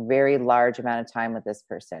spend a very large amount of time with this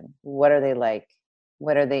person. What are they like?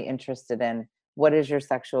 What are they interested in? What is your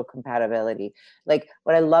sexual compatibility? Like,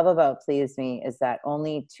 what I love about PleazeMe is that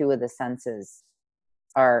only 2 of the senses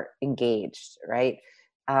are engaged, right?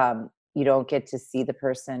 You don't get to see the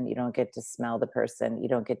person. You don't get to smell the person. You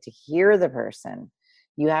don't get to hear the person.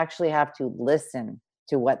 You actually have to listen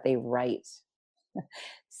to what they write,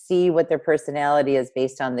 see what their personality is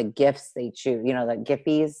based on the gifts they choose, like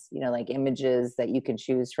Giphies, like images that you can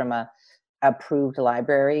choose from a approved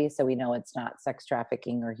library, so we know it's not sex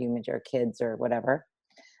trafficking or human or kids or whatever.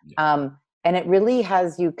 Yeah. And it really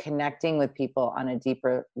has you connecting with people on a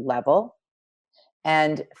deeper level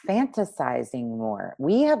and fantasizing more.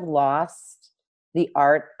 We have lost the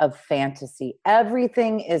art of fantasy.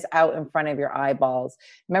 Everything is out in front of your eyeballs.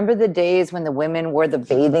 Remember the days when the women wore the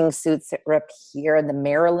bathing suits that were up here and the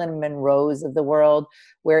Marilyn Monroes of the world,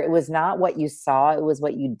 where it was not what you saw, it was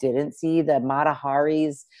what you didn't see, the Mata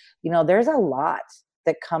Haris. There's a lot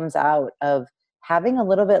that comes out of having a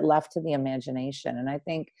little bit left to the imagination. And I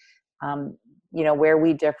think, where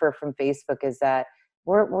we differ from Facebook is that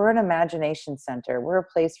we're an imagination center. We're a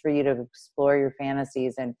place for you to explore your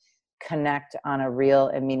fantasies and connect on a real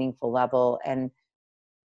and meaningful level and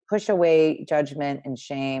push away judgment and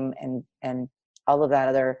shame and all of that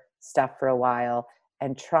other stuff for a while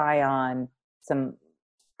and try on some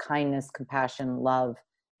kindness, compassion, love,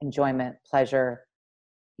 enjoyment, pleasure.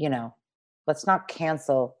 Let's not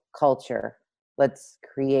cancel culture. Let's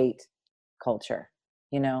create culture.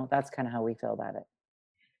 That's kind of how we feel about it.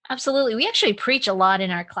 Absolutely. We actually preach a lot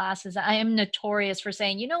in our classes. I am notorious for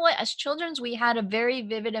saying, you know what, as children, we had a very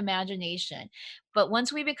vivid imagination. But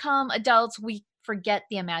once we become adults, we forget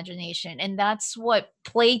the imagination. And that's what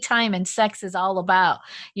playtime and sex is all about.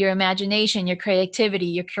 Your imagination, your creativity,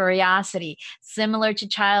 your curiosity, similar to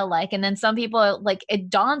childlike. And then some people, like, it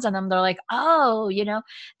dawns on them, they're like, oh, I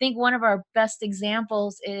think one of our best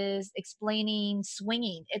examples is explaining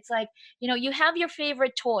swinging. It's like, you have your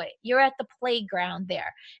favorite toy, you're at the playground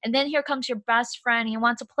there. And then here comes your best friend. He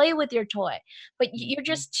wants to play with your toy, but you're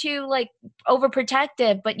just too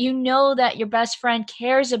overprotective. But you know that your best friend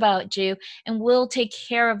cares about you and will take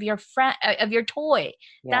care of your friend, of your toy.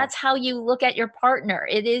 Yeah. That's how you look at your partner.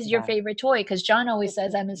 It is your favorite toy, because John always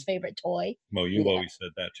says I'm his favorite toy. Well, you've always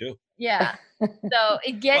said that too. Yeah. So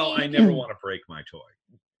well, I never want to break my toy.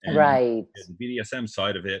 And right. The BDSM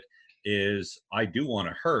side of it is I do want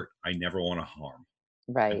to hurt. I never want to harm.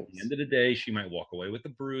 Right. At the end of the day, she might walk away with a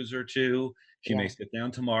bruise or two. She may sit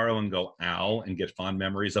down tomorrow and go, ow, and get fond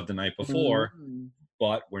memories of the night before. Mm-hmm.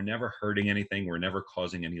 But we're never hurting anything. We're never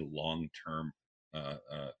causing any long-term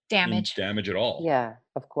damage at all. Yeah,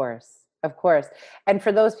 of course. Of course. And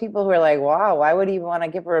for those people who are like, wow, why would you want to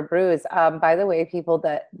give her a bruise? By the way, people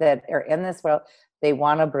that are in this world, they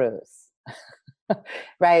want a bruise.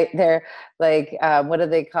 Right? They're like, what do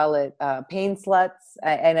they call it? Pain sluts.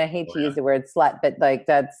 And I hate to use the word slut, but like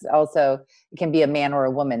that's also, it can be a man or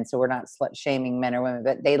a woman. So we're not slut shaming men or women,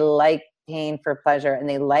 but they like pain for pleasure. And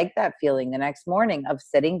they like that feeling the next morning of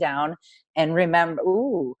sitting down and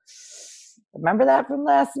remember that from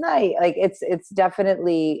last night. Like it's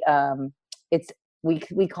definitely,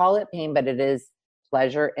 we call it pain, but it is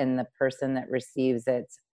pleasure in the person that receives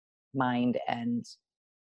its mind and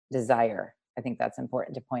desire. I think that's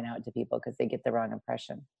important to point out to people because they get the wrong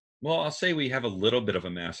impression. Well, I'll say we have a little bit of a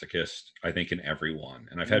masochist, I think, in everyone.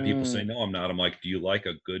 And I've had people say, no, I'm not. I'm like, do you like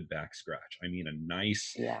a good back scratch? I mean, a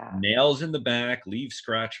nice nails in the back, leave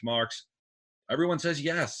scratch marks. Everyone says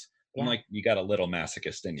yes. I'm like, you got a little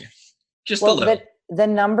masochist in you. Just a little. But the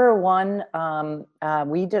number one,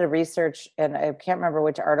 we did a research, and I can't remember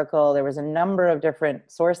which article. There was a number of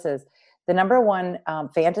different sources. The number one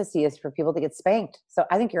fantasy is for people to get spanked. So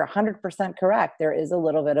I think you're 100% correct. There is a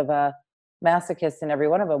little bit of a masochist in every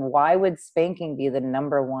one of them. Why would spanking be the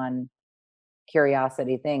number one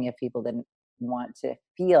curiosity thing if people didn't want to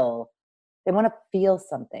feel? They want to feel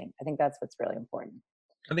something. I think that's what's really important.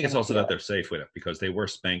 I think it's also that they're safe with it because they were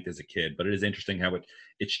spanked as a kid. But it is interesting how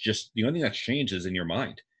it's just the only thing that's changed is in your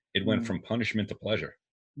mind. It went from punishment to pleasure.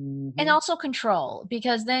 Mm-hmm. And also control,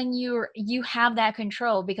 because then you have that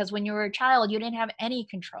control, because when you were a child, you didn't have any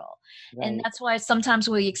control. Right. And that's why sometimes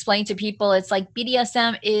we explain to people, it's like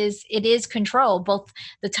BDSM is control, both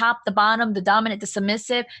the top, the bottom, the dominant, the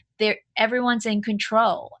submissive, everyone's in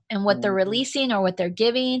control, and what they're releasing or what they're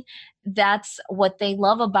giving, that's what they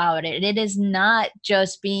love about it. It is not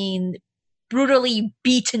just being brutally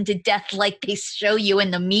beaten to death like they show you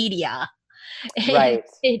in the media. Right.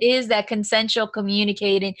 It is that consensual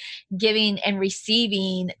communicating, giving and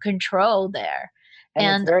receiving control there.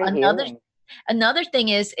 And it's very healing. Another thing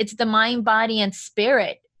is it's the mind, body, and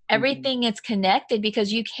spirit. Everything is connected,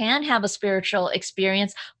 because you can have a spiritual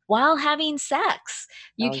experience while having sex.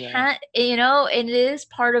 You can't, it is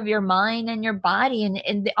part of your mind and your body.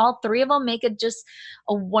 And all three of them make it just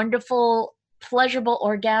a wonderful, pleasurable,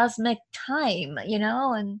 orgasmic time,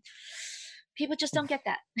 and people just don't get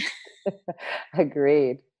that.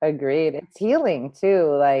 Agreed. It's healing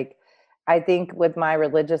too. Like, I think with my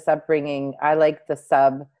religious upbringing, I like the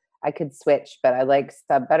sub. I could switch, but I like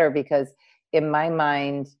sub better because in my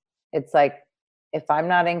mind, it's like if I'm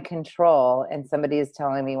not in control and somebody is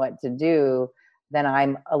telling me what to do, then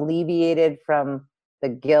I'm alleviated from the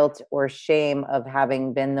guilt or shame of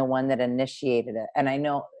having been the one that initiated it. And I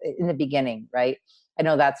know in the beginning, right? I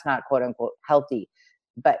know that's not quote unquote healthy,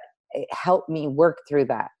 but it helped me work through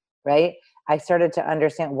that, right? I started to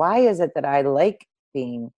understand, why is it that I like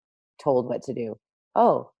being told what to do?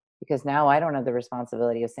 Oh, because now I don't have the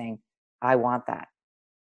responsibility of saying, I want that.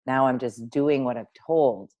 Now I'm just doing what I'm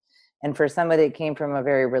told. And for somebody that came from a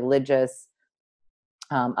very religious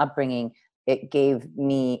upbringing, it gave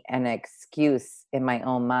me an excuse in my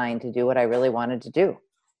own mind to do what I really wanted to do,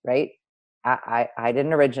 right? I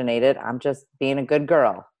didn't originate it. I'm just being a good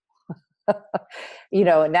girl.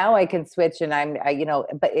 Now I can switch, and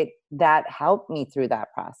but that helped me through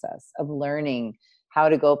that process of learning how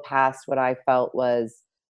to go past what I felt was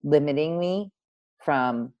limiting me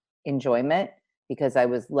from enjoyment, because I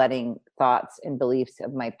was letting thoughts and beliefs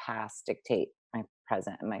of my past dictate my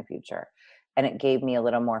present and my future. And it gave me a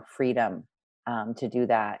little more freedom to do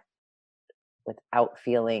that without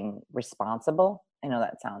feeling responsible. I know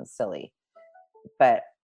that sounds silly, but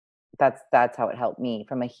that's how it helped me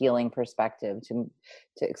from a healing perspective to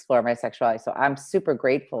explore my sexuality. So I'm super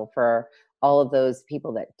grateful for all of those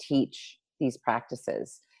people that teach these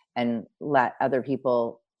practices and let other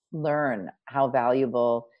people learn how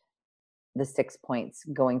valuable the 6 points,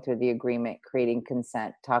 going through the agreement, creating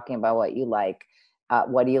consent, talking about what you like,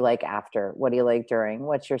 what do you like after, what do you like during,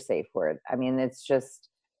 what's your safe word. I mean, it's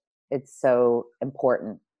so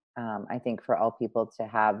important. I think for all people to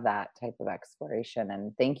have that type of exploration.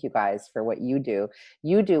 And thank you guys for what you do.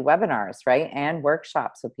 You do webinars, right? And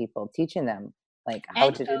workshops with people, teaching them like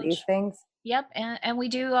how to do these things. Yep. And we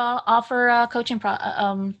do offer coaching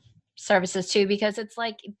services too, because it's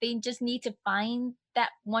like they just need to find that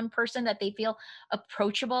one person that they feel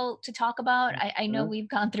approachable to talk about. I know we've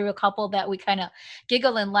gone through a couple that we kind of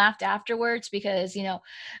giggle and laughed afterwards, because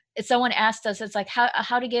if someone asked us, it's like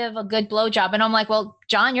how to give a good blowjob, and I'm like, well,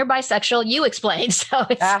 John, you're bisexual, you explain. So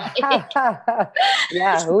it's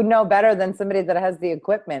yeah, who know better than somebody that has the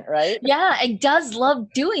equipment, right? Yeah, it does love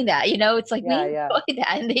doing that. It's like we enjoy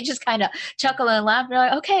that, and they just kind of chuckle and laugh. They're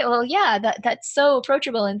like, okay, well, yeah, that's so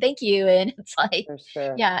approachable, and thank you. And it's like, for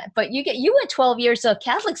sure. Yeah, but you went 12 years of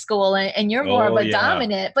Catholic school, and you're more of a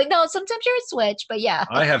dominant. But no, sometimes you're a switch. But yeah,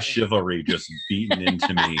 I have chivalry just beaten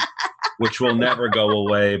into me, which will never go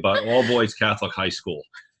away. But all boys Catholic high school.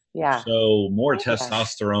 Yeah. So more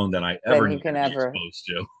testosterone than I ever need to be exposed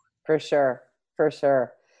to. For sure. For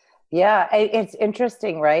sure. Yeah. It's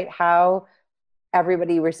interesting, right? How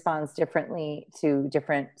everybody responds differently to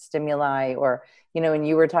different stimuli, or, when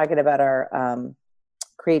you were talking about our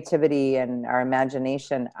creativity and our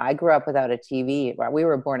imagination, I grew up without a TV. We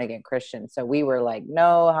were born again Christians. So we were like,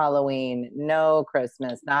 no Halloween, no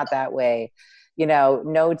Christmas, not that way. No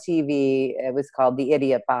TV. It was called the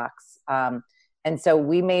Idiot Box. And so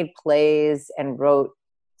we made plays and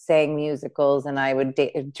sang musicals, and I would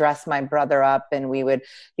dress my brother up, and we would,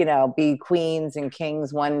 be queens and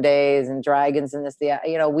kings one days and dragons and this,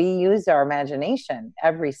 we used our imagination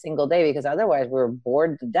every single day, because otherwise we were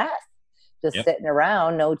bored to death, just sitting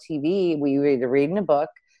around, no TV. We were either reading a book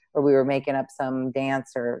or we were making up some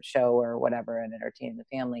dance or show or whatever and entertaining the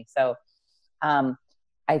family. So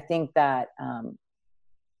I think that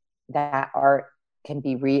that art can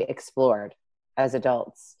be re-explored as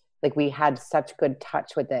adults. Like, we had such good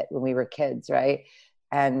touch with it when we were kids, right?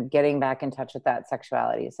 And getting back in touch with that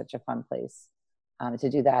sexuality is such a fun place to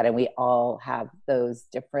do that. And we all have those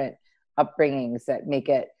different upbringings that make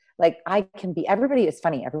it like, everybody is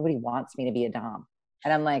funny. Everybody wants me to be a dom.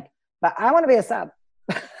 And I'm like, but I want to be a sub.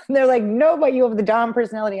 They're like, no, but you have the dom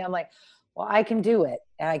personality. I'm like, well, I can do it.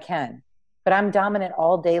 And I can, but I'm dominant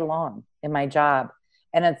all day long in my job.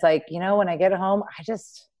 And it's like, when I get home, I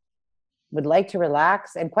just would like to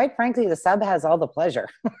relax. And quite frankly, the sub has all the pleasure.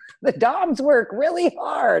 The doms work really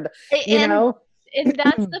hard, And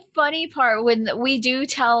that's the funny part, when we do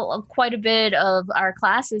tell quite a bit of our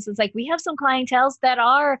classes. It's like, we have some clientels that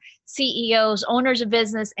are CEOs, owners of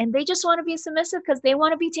business, and they just want to be submissive because they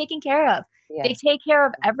want to be taken care of. Yeah. They take care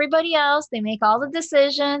of everybody else. They make all the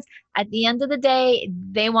decisions. At the end of the day,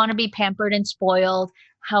 they want to be pampered and spoiled.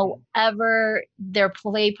 However, their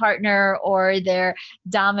play partner or their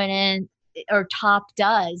dominant or top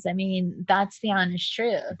does. I mean, that's the honest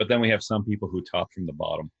truth. But then we have some people who top from the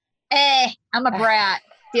bottom. I'm a brat.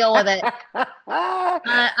 Deal with it.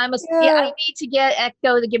 I need to get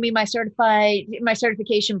Ecto to give me my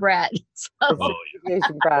certification brat.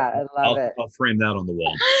 Certification brat. I love it. I'll frame that on the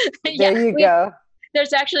wall. There you go.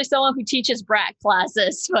 There's actually someone who teaches brat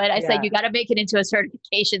classes, but I said, you got to make it into a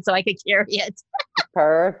certification so I could carry it.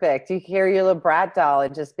 Perfect. You hear your little brat doll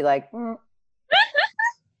and just be like, Well,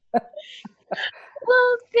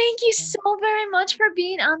 thank you so very much for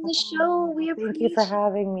being on the show. We Thank you for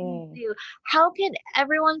having me. you. How can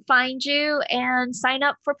everyone find you and sign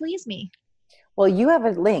up for PleazeMe? Well, you have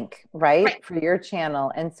a link, right, for your channel.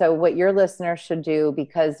 And so what your listeners should do,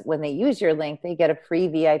 because when they use your link, they get a free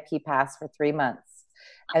VIP pass for 3 months.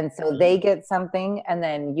 And so they get something, and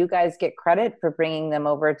then you guys get credit for bringing them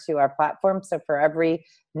over to our platform. So for every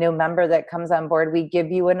new member that comes on board, we give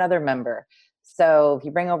you another member. So if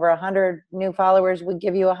you bring over 100 new followers, we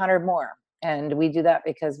give you 100 more. And we do that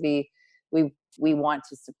because we want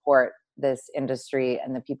to support this industry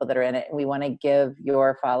and the people that are in it. And we want to give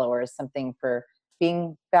your followers something for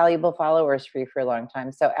being valuable followers for you for a long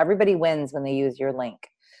time. So everybody wins when they use your link.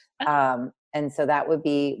 And so that would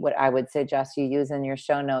be what I would suggest you use in your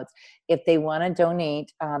show notes. If they want to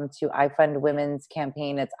donate to I Fund Women's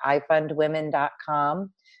campaign, it's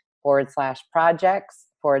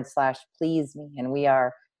ifundwomen.com/projects/PleazeMe. And we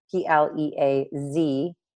are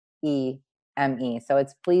PleazeEme. So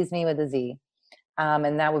it's Please Me with a Z.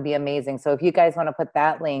 And that would be amazing. So if you guys want to put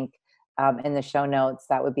that link in the show notes,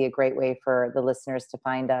 that would be a great way for the listeners to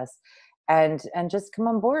find us. And just come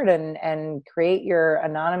on board and create your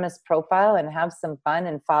anonymous profile and have some fun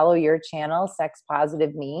and follow your channel, Sex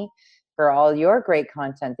Positive Me, for all your great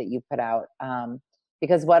content that you put out.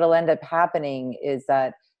 Because what'll end up happening is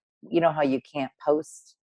that, you know how you can't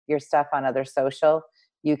post your stuff on other social?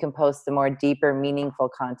 You can post the more deeper, meaningful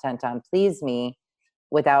content on PleazeMe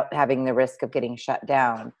without having the risk of getting shut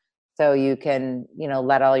down. So you can,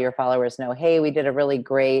 let all your followers know, hey, we did a really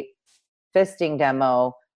great fisting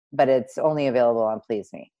demo, but it's only available on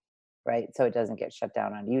PleazeMe, right? So it doesn't get shut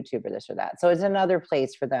down on YouTube or this or that. So it's another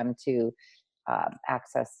place for them to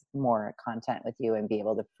access more content with you and be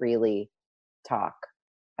able to freely talk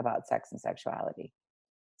about sex and sexuality.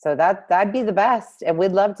 So that'd be the best. And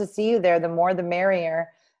we'd love to see you there. The more, the merrier.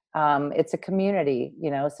 It's a community,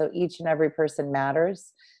 so each and every person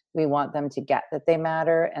matters. We want them to get that they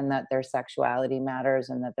matter and that their sexuality matters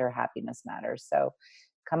and that their happiness matters. So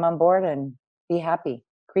come on board and be happy.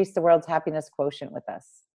 Increase the world's happiness quotient with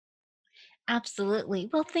us. Absolutely.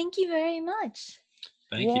 Well, thank you very much.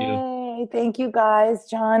 Thank you. Thank you guys.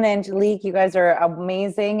 John, Angelique, you guys are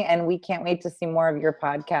amazing. And we can't wait to see more of your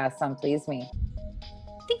podcasts on PleazeMe.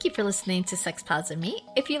 Thank you for listening to Sex Positive Me.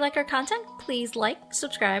 If you like our content, please like,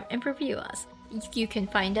 subscribe, and review us. You can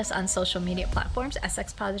find us on social media platforms at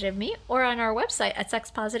Sex Positive Me or on our website at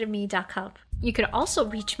sexpositiveme.com. You can also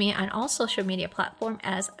reach me on all social media platforms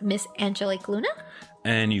as Miss Angelique Luna.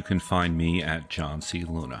 And you can find me at John C.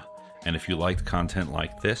 Luna. And if you liked content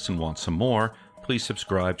like this and want some more, please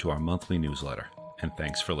subscribe to our monthly newsletter. And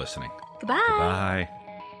thanks for listening. Goodbye. Goodbye.